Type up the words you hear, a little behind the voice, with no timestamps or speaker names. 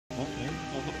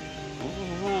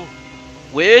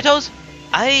Weirdos?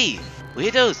 Hey,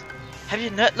 weirdos! Have you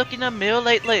not looked in the mirror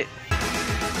lately?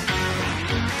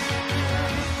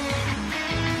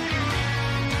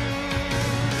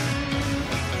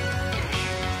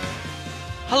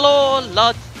 Hello,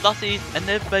 lads, lassies, and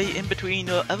everybody in between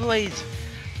or otherwise.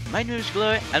 My name is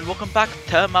Gloria, and welcome back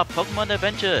to my Pokemon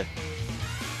adventure.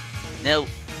 Now,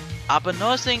 I've been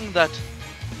noticing that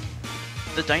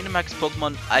the Dynamax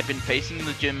Pokemon I've been facing in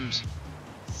the gyms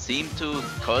seem to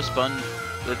correspond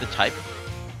with the type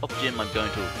of gym I'm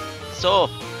going to. So,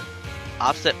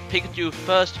 I've set Pikachu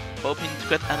first, hoping to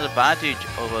get an advantage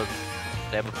over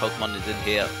whatever Pokemon is in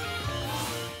here.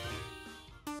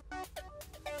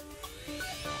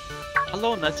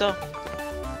 Hello, Nessa.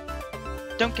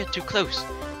 Don't get too close.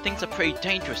 Things are pretty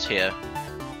dangerous here.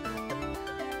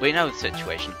 We know the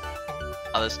situation.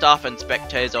 Are the staff and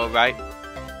spectators alright?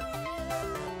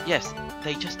 Yes,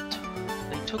 they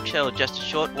took shelter just a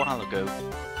short while ago.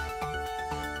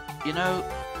 You know,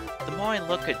 the more I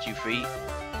look at you three,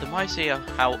 the more I see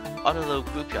how odd a little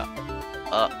group you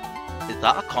are. Is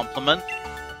that a compliment?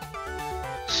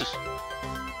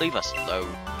 Leave us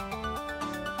alone.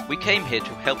 We came here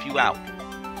to help you out.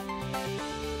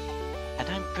 And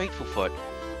I'm grateful for it.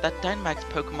 That Dynamax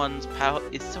Pokemon's power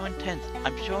is so intense,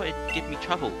 I'm sure it'd give me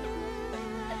trouble.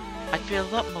 I'd feel a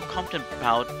lot more confident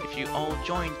about it if you all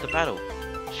joined the battle.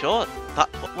 Sure,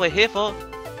 that's what we're here for.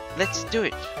 Let's do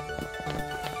it.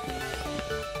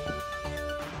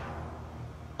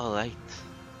 Alright.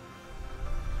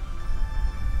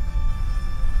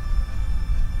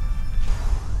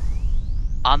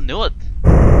 I knew it!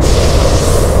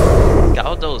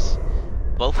 Gyarados,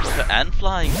 both water and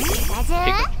flying.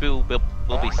 Pikachu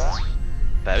will be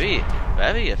very,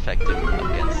 very effective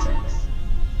against this.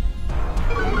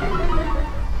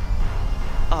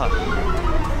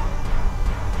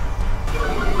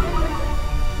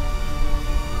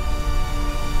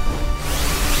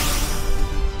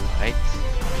 Right.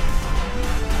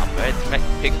 I'm ready to make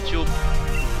Pikachu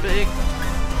big.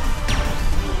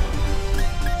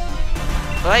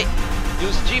 Right.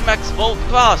 Use G-Max Volt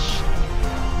Crush.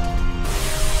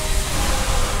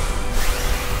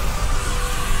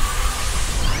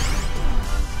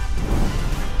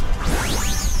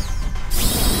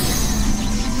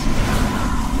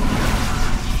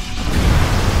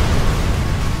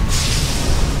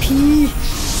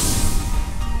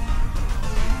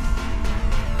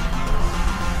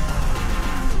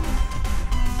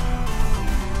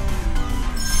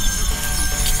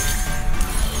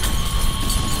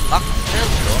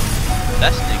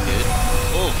 That's not good.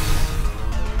 Oh.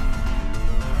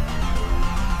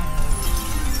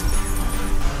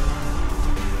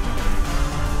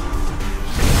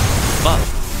 But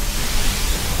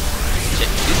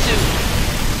check this out.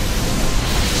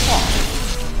 Oh,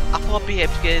 I thought I'd be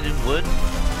able to get it in wood.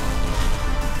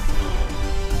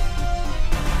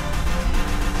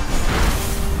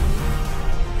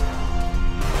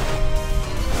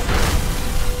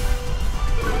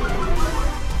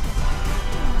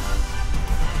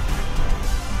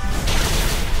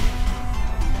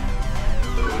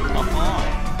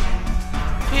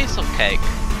 Cake.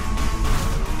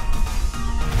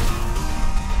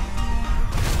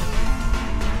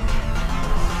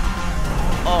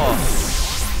 Oh.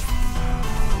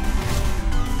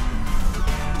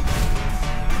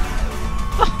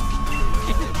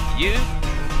 You?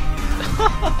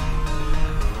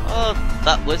 Oh,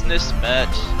 that wasn't a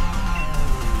smirch.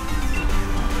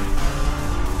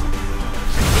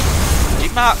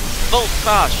 G-Mark Volt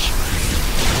Crush.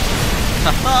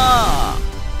 Haha.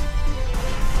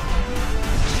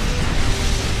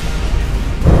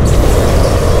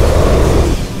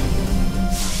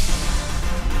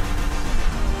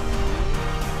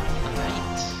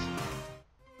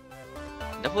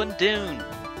 One down.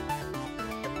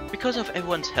 Because of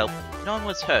everyone's help, no one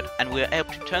was hurt and we were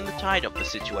able to turn the tide of the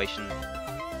situation.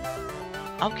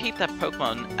 I'll keep that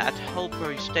Pokemon at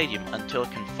Holbury Stadium until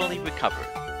it can fully recover.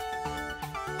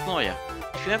 Gloria,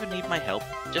 if you ever need my help,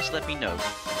 just let me know.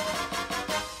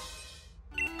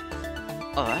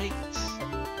 Alright.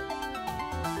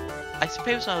 I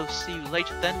suppose I'll see you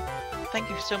later then. Thank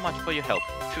you so much for your help,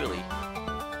 truly.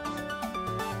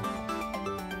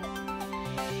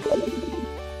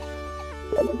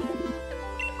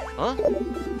 Huh?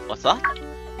 What's that?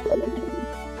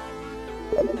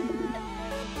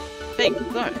 Hey,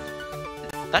 Gloria,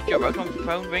 is that your Rotom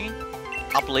phone ringing?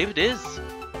 I believe it is.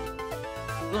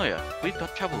 Gloria, we've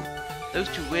got trouble. Those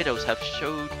two weirdos have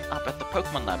showed up at the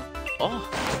Pokemon Lab. Oh.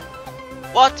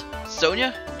 What?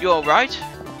 Sonia? You alright?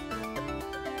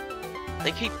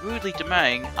 They keep rudely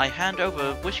demanding I hand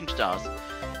over wishing stars.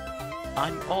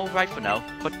 I'm alright for now,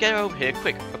 but get over here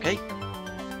quick, okay?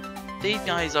 These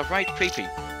guys are right creepy.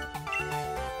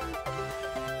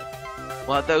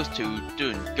 What are those two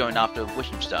doing going after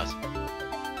wishing stars?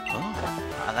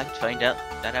 Oh, I'd like to find out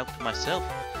that out for myself.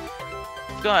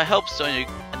 I've gotta help Sonia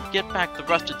and get back the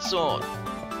rusted sword.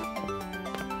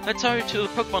 Let's hurry to the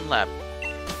Pokemon lab.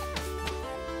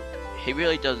 He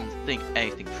really doesn't think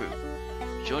anything through.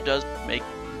 Sure does make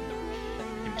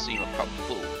him seem a proper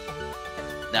fool.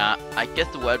 Nah, I guess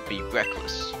the word would be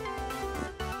reckless.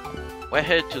 We're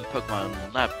headed to the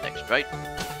Pokemon lab next, right?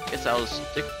 Guess I'll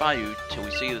stick by you till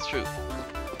we see this through.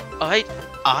 Alright,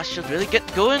 I should really get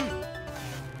going.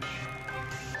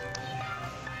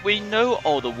 We know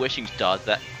all the wishing stars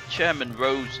that Chairman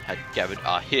Rose had gathered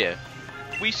are here.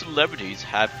 We celebrities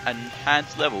have an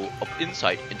enhanced level of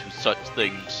insight into such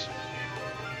things.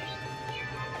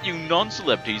 You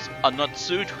non-celebrities are not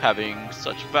suited to having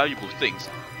such valuable things.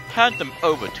 Hand them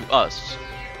over to us.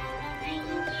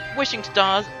 Wishing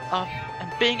stars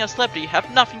and being a celebrity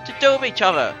have nothing to do with each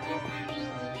other.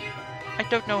 I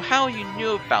don't know how you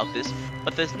knew about this,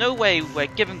 but there's no way we're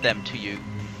giving them to you.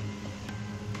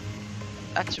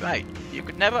 That's right. You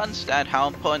could never understand how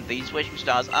important these wishing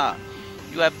stars are.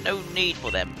 You have no need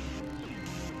for them.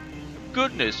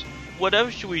 Goodness,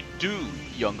 whatever should we do,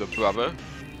 younger brother?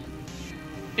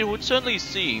 It would certainly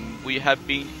seem we have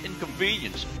been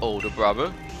inconvenienced, older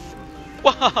brother.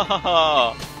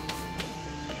 Wahahaha!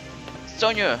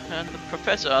 Sonia and the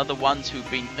professor are the ones who've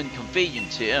been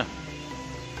inconvenienced here.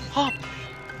 Hop!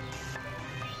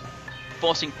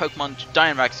 Forcing Pokemon to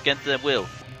Dynamax against their will.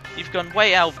 You've gone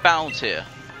way out of bounds here.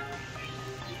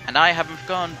 And I haven't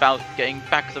forgotten about getting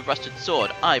back the rusted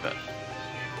sword either.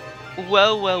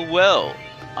 Well, well, well.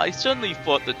 I certainly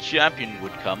thought the champion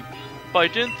would come, but I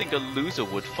didn't think a loser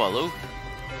would follow.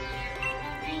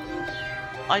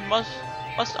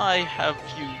 Must I have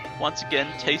you once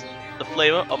again taste the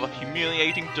flavor of a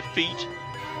humiliating defeat?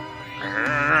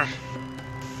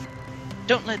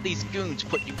 Don't let these goons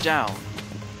put you down.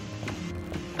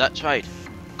 That's right,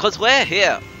 'cause we're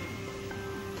here!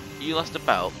 You lost a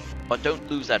battle, but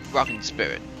don't lose that rocking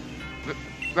spirit.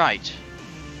 Right.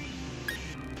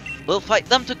 We'll fight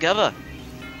them together!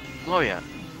 Gloria,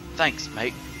 thanks,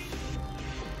 mate.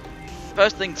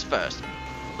 First things first,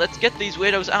 let's get these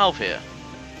weirdos out of here.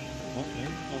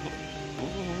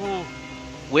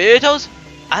 Weirdos?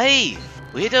 Aye,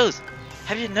 weirdos!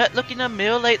 Have you not looked in the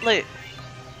mirror lately?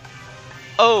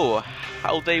 Oh,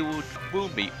 how they would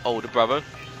wound me, older brother.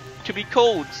 To be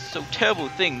called so terrible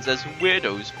things as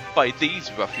weirdos by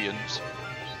these ruffians.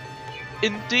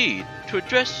 Indeed, to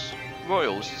address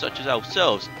royals such as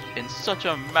ourselves in such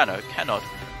a manner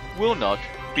will not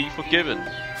be forgiven.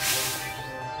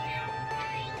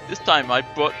 This time I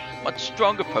brought much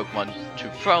stronger Pokemon to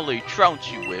thoroughly trounce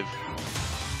you with.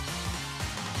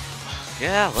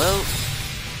 Yeah, well,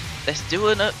 let's do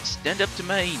it. Stand up to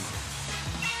main.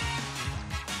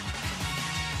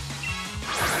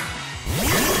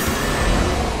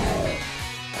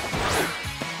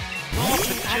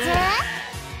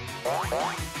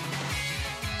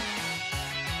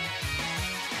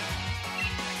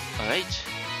 Alright.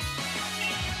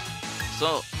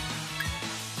 So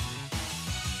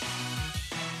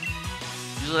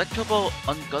use Electro Ball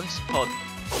on gun support.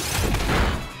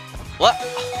 What?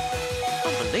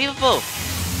 Unbelievable!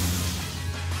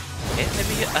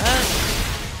 Enemy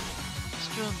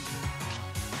strong.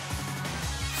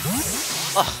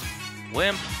 Oh,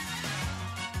 wimp.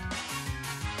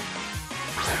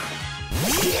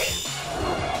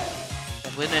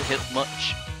 When it hit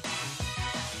much.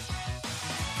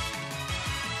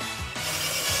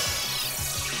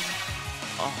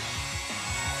 Oh.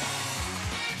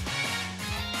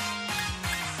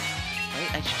 Wait,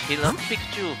 I should heal up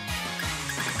Pikachu.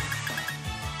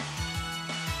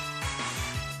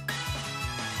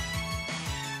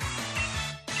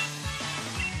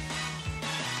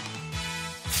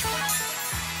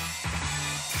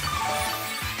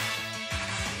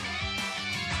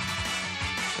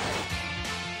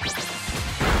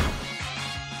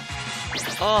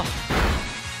 Oh,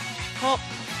 Pop,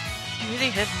 you really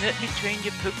have not been trained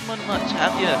your Pokemon much,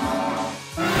 have you?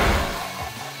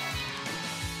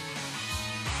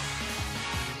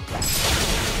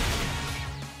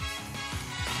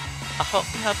 I hope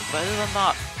you have it better than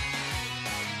that.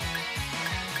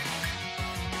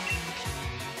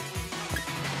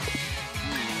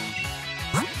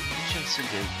 Interesting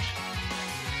dude.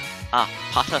 Ah,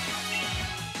 Potter.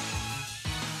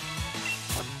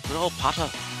 Good old Potter.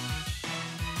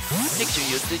 Picture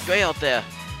you did great out there.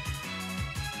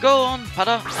 Go on,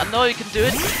 Potter. I know you can do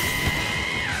it.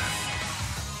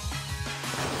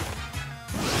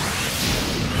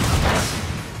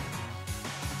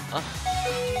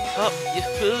 Hop, you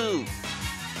fool!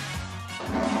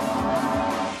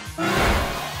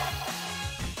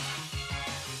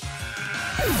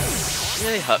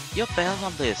 Really hop your bell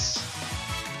on this.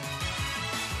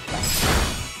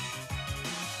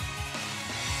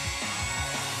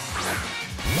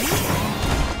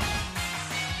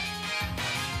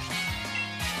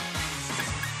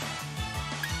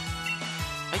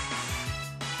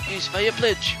 Use fire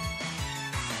pledge.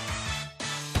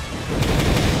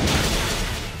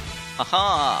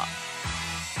 Haha.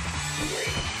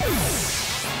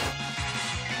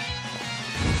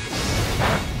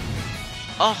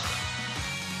 Oh,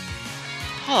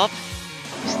 Hop,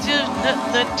 still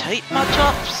not tape my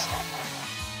chops.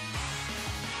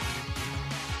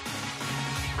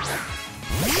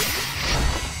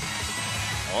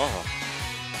 Oh,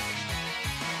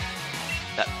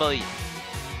 that boy.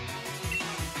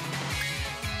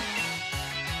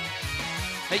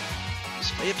 Hey, it's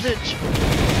fire pledge.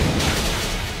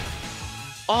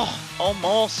 Oh,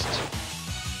 almost.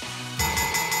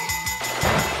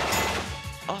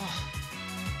 Oh,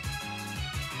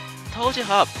 told you,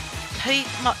 Hub. Take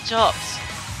my chops.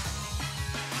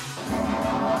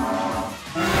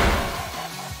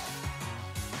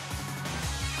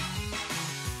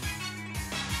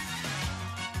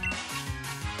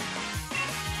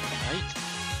 Right.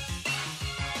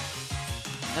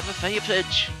 Never fire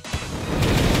pledge.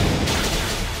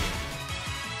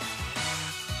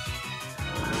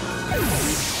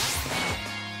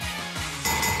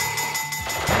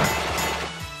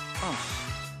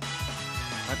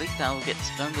 At least I will get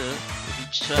stronger with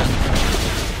each turn.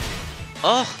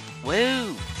 Oh,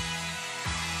 wow!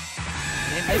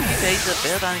 Yeah, maybe you guys are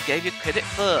better than I gave you credit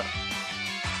for.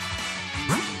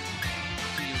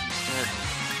 Instead.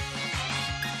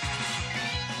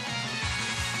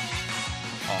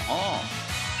 Uh-huh.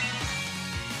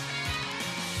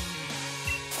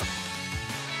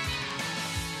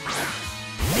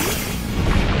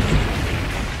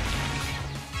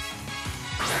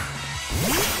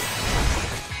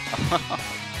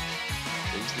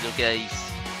 Those little guys.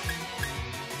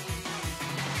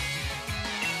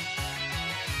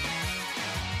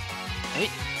 Hey,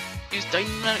 use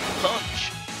dynamic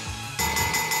punch.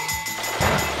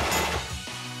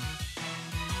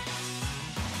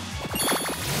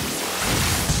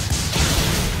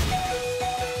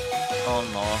 Oh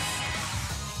no,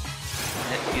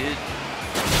 that's good.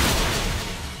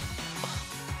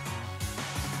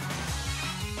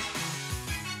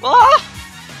 Ah!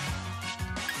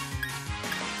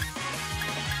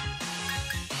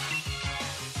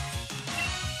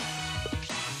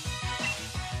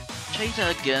 Try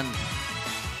that again.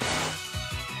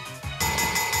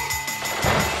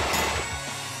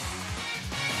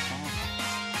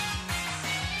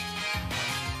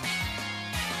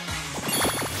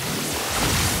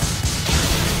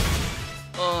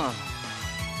 Oh,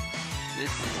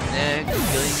 this is not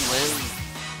going well.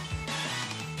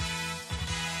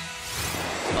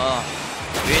 Oh,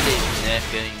 really not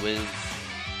going well.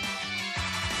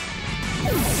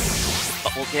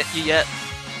 But we'll get you yet.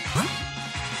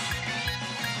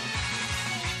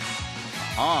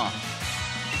 Oh.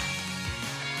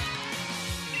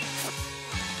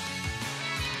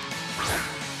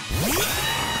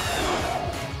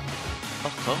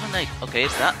 Oh, Cover Knight. Okay,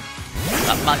 is that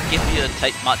might give you a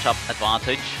tight matchup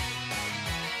advantage.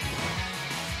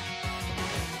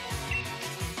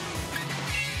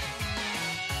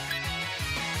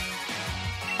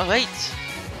 Alright.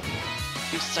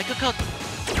 Use Psycho Cut.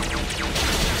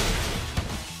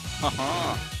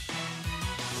 Haha.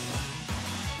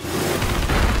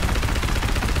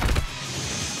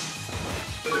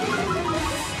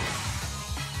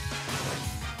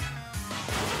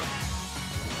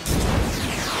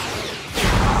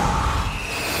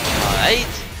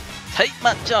 Alright, tight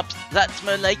matchups, that's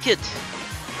more like it.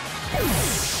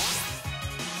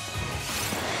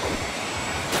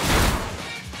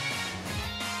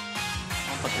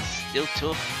 Oh, but it's still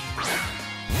tough.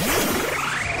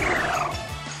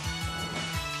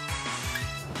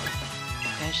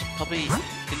 Okay, I should probably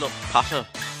heal up Patter.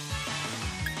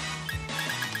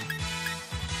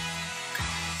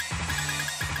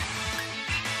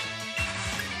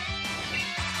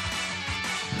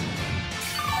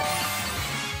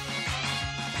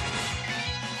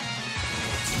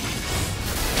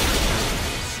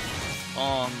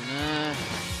 Oh no.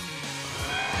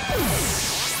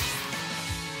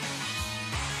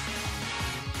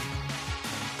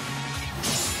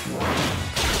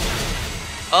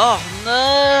 Oh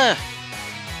no.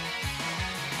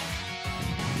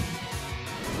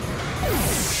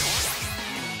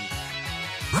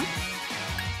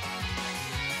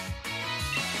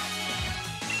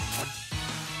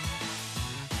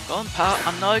 Go on, pal.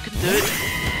 I know I can do it.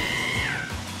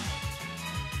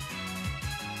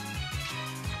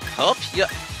 Hop, your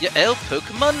L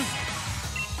Pokemon.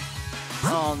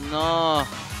 Oh no.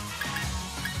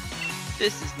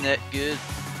 This is not good.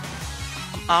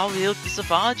 I'm real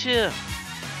disadvantaged here.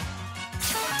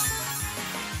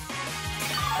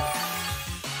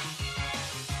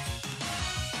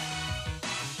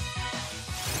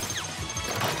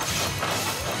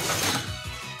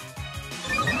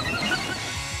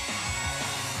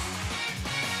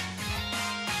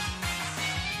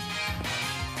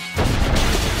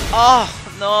 Oh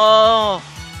no!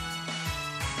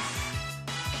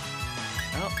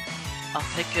 Well, I'll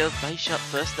take a base shot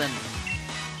first then.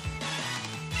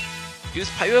 Use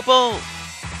Powerball!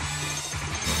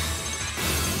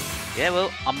 Yeah,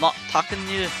 well, I'm not attacking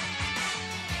you.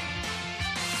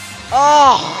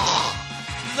 Oh!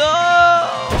 No!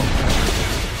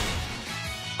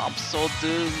 I'm so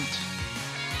doomed.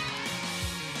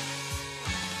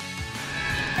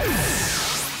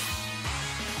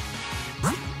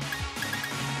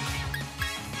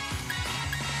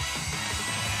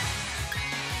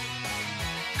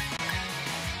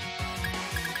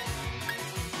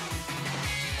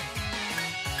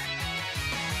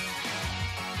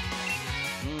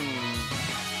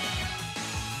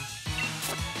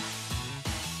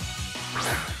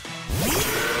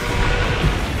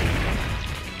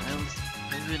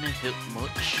 Hit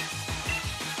much.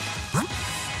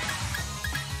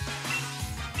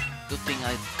 Good thing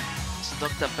I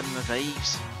stocked up on my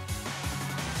waves.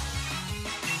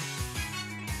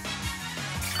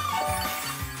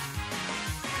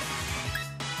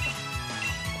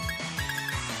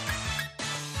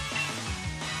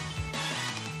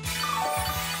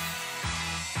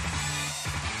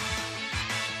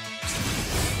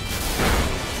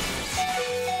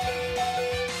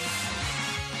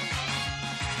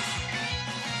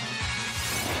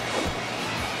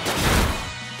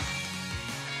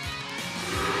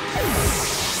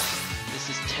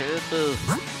 Terrible.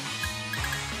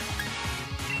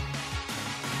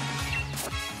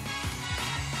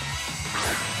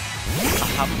 I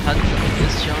haven't had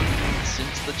this jump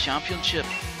since the championship.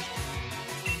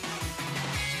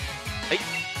 Hey,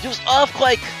 use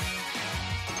Earthquake!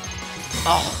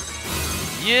 Oh,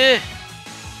 yeah!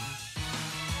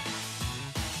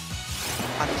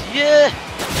 And yeah!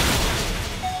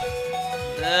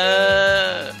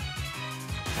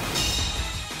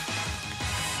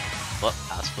 But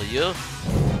as for you,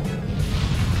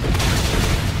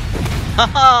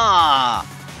 haha!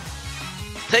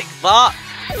 Take that!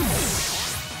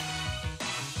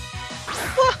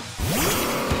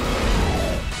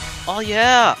 Oh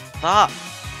yeah, that.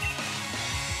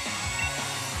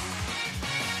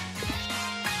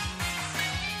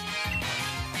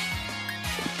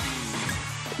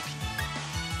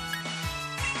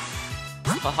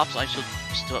 Perhaps I should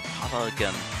start paddle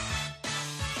again.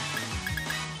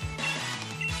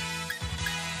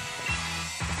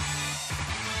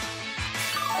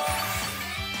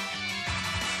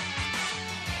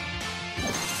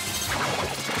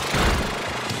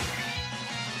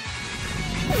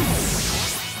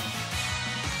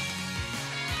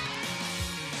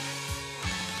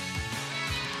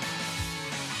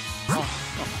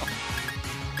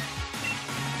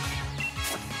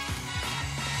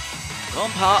 Come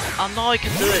on, pal, I know I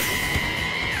can do it.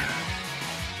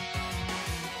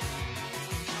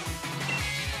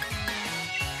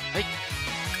 Hey,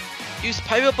 use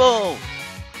Powerball.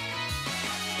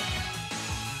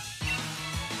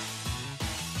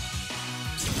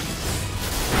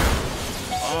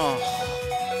 Oh.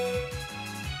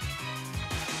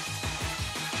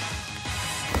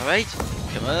 Alright,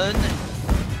 come on.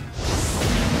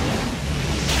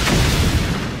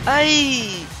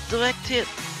 Hey, direct hit.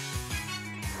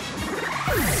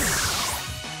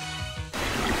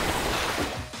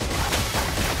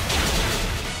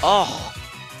 Oh,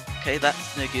 okay,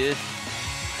 that's no good.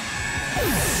 I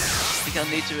think I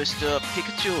need to restore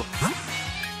Pikachu.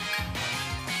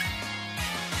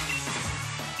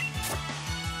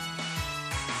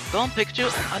 Go on,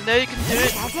 Pikachu, I know you can do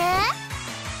it.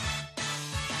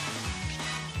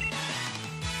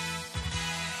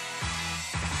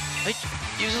 Hey,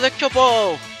 use Electro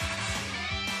Ball.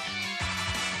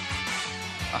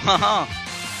 Haha.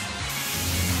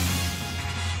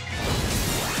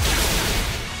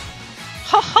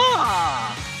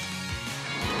 Haha!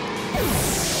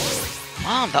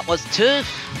 Man, that was tough.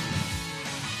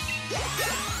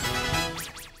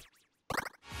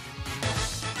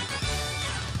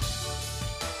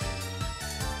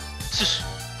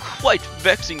 Quite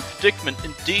vexing predicament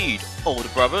indeed, older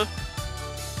brother.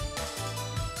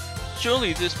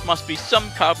 Surely this must be some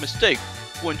kind of mistake,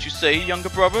 wouldn't you say, younger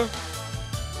brother?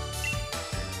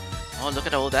 Oh, look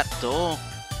at all that door.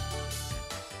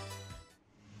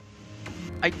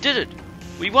 I did it!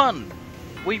 We won!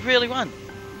 We really won!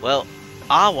 Well,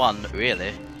 I won,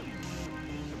 really.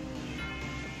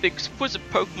 The exquisite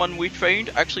Pokemon we trained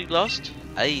actually lost?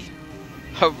 Ay,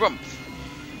 harumph!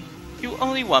 You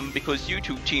only won because you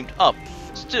two teamed up.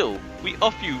 Still, we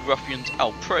offer you ruffians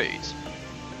our praise.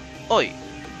 Oi,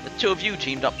 the two of you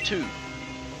teamed up too.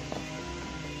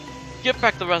 Give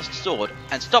back the rust sword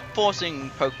and stop forcing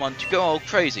Pokemon to go all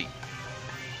crazy.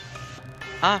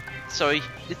 Ah, sorry,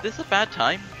 is this a bad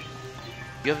time?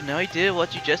 You have no idea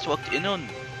what you just walked in on.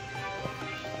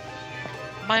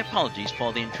 My apologies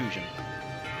for the intrusion.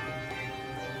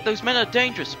 Those men are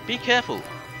dangerous, be careful.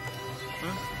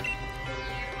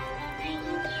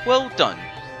 Well done.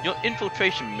 Your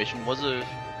infiltration mission was a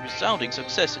resounding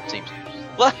success, it seems.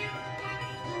 What?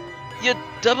 You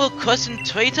double-crossing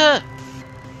traitor!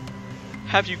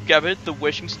 Have you gathered the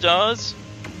wishing stars?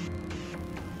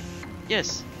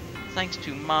 Yes, thanks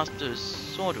to Masters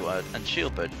Swordward and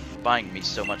Shieldbird for buying me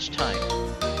so much time.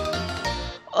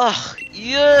 Ugh,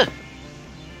 yeah!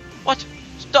 What?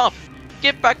 Stop!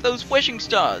 Give back those wishing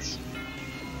stars!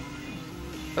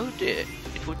 Oh dear,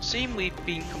 it would seem we've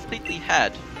been completely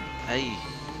had. Hey.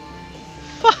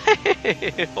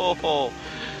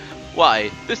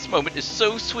 Why, this moment is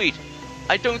so sweet.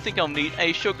 I don't think I'll need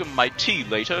any sugar in my tea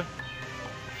later.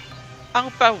 Our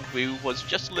battle view was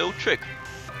just a little trick.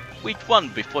 We'd won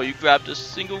before you grabbed a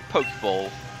single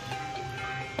Pokeball.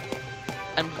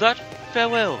 And with that,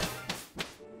 farewell.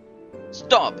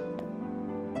 Stop!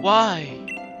 Why?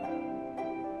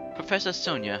 Professor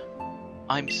Sonia,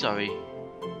 I'm sorry.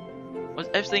 Was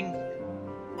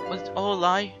it all a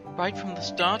lie right from the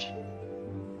start?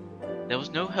 There was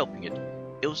no helping it.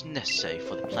 It was necessary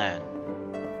for the plan.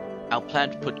 Our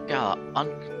plan to put Gala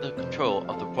under the control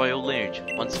of the royal lineage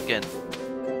once again.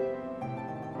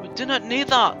 We do not need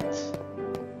that!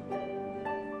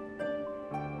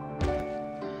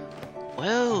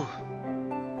 Well,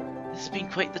 this has been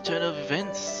quite the turn of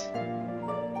events.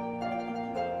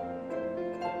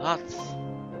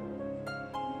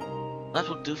 That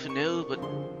will do for now, but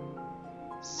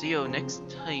see you next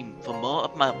time for more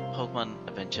of my Pokemon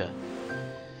adventure.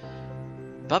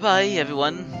 Bye bye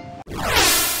everyone!